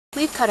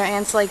Leafcutter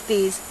ants like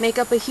these make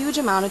up a huge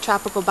amount of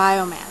tropical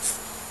biomass,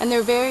 and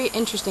they're very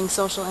interesting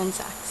social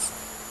insects.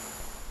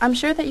 I'm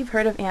sure that you've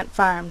heard of ant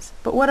farms,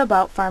 but what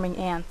about farming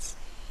ants?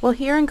 Well,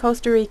 here in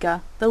Costa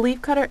Rica, the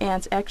leafcutter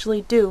ants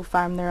actually do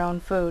farm their own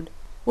food.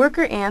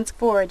 Worker ants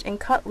forage and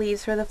cut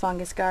leaves for the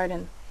fungus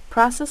garden,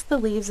 process the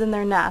leaves in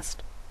their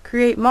nest,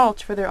 create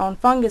mulch for their own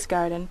fungus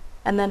garden,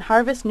 and then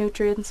harvest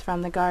nutrients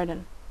from the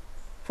garden.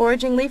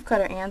 Foraging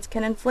leafcutter ants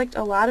can inflict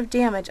a lot of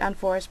damage on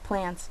forest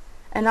plants,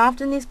 and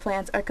often these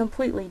plants are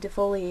completely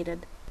defoliated.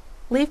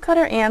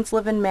 Leafcutter ants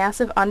live in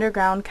massive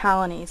underground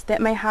colonies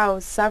that may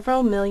house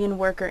several million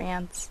worker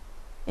ants.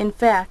 In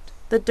fact,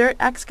 the dirt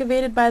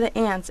excavated by the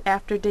ants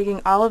after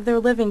digging all of their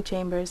living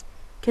chambers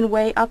can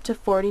weigh up to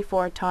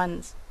 44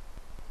 tons.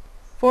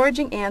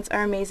 Foraging ants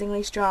are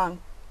amazingly strong,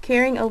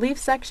 carrying a leaf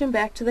section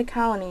back to the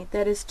colony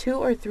that is 2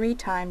 or 3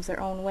 times their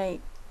own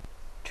weight.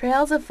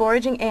 Trails of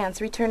foraging ants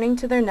returning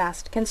to their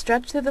nest can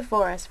stretch through the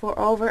forest for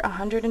over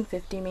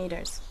 150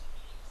 meters.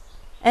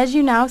 As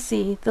you now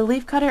see, the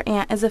leafcutter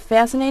ant is a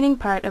fascinating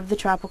part of the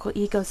tropical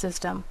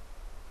ecosystem.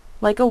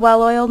 Like a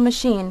well-oiled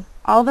machine,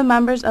 all the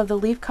members of the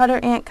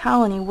leafcutter ant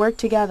colony work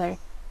together,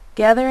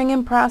 gathering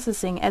and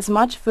processing as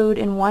much food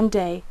in one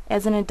day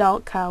as an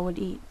adult cow would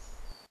eat.